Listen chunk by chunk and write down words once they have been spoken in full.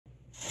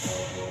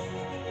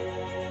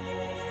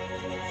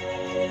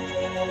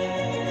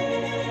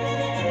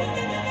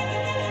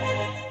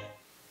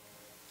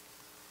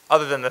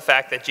other than the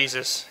fact that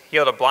Jesus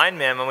healed a blind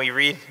man, when we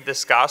read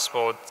this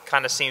gospel, it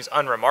kind of seems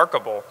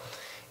unremarkable.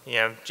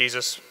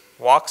 Jesus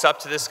walks up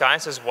to this guy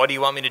and says, "What do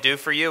you want me to do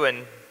for you?"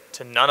 And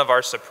to none of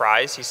our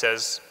surprise, he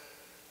says,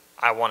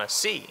 "I want to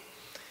see."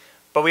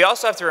 But we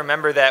also have to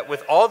remember that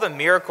with all the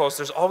miracles,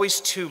 there's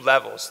always two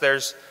levels.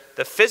 There's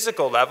the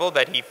physical level,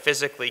 that he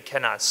physically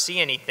cannot see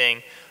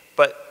anything,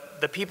 but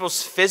the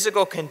people's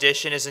physical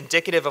condition is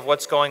indicative of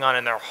what's going on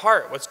in their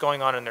heart, what's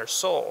going on in their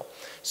soul.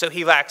 So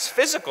he lacks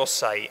physical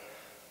sight,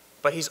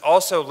 but he's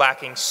also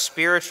lacking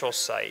spiritual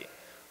sight,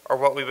 or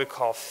what we would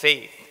call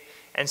faith.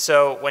 And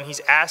so when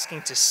he's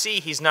asking to see,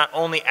 he's not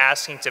only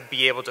asking to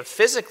be able to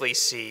physically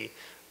see,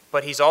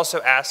 but he's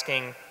also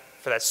asking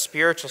for that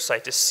spiritual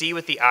sight, to see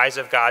with the eyes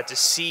of God, to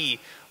see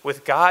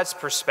with God's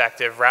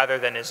perspective rather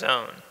than his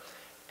own.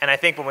 And I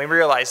think when we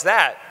realize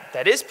that,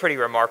 that is pretty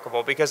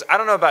remarkable, because I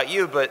don't know about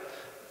you, but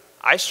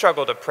I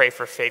struggle to pray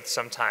for faith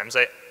sometimes.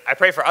 I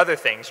pray for other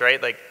things,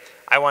 right? Like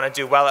I want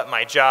to do well at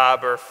my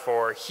job, or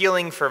for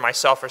healing for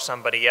myself or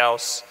somebody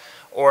else,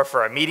 or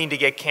for a meeting to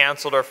get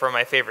canceled, or for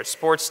my favorite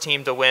sports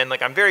team to win.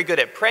 Like I'm very good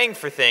at praying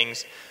for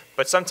things,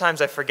 but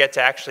sometimes I forget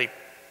to actually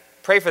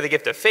pray for the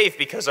gift of faith,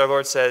 because our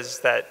Lord says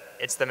that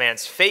it's the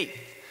man's faith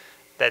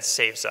that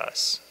saves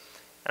us.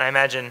 And I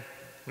imagine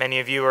many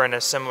of you are in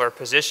a similar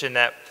position,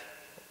 that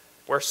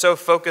we're so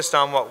focused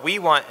on what we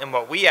want and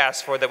what we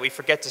ask for that we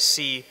forget to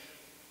see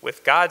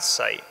with God's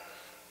sight.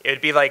 It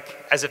would be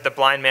like as if the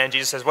blind man,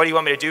 Jesus says, "What do you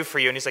want me to do for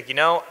you?" And he's like,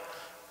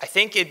 I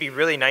think it'd be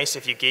really nice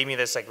if you gave me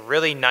this like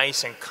really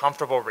nice and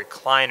comfortable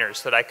recliner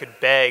so that I could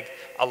beg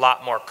a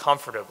lot more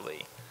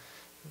comfortably.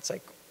 It's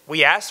like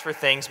we ask for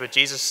things, but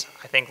Jesus,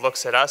 I think,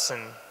 looks at us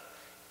and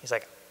he's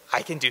like,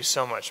 "I can do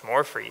so much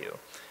more for you.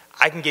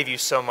 I can give you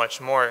so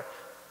much more.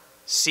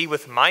 See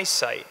with my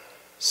sight.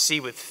 See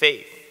with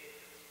faith.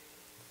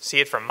 See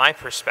it from my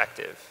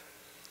perspective."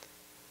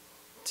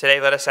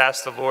 Today, let us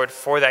ask the Lord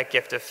for that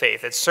gift of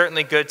faith. It's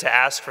certainly good to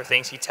ask for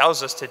things. He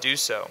tells us to do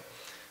so.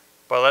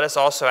 But let us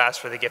also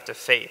ask for the gift of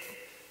faith,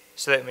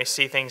 so that we may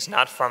see things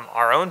not from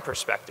our own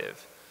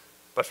perspective,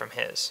 but from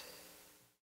his.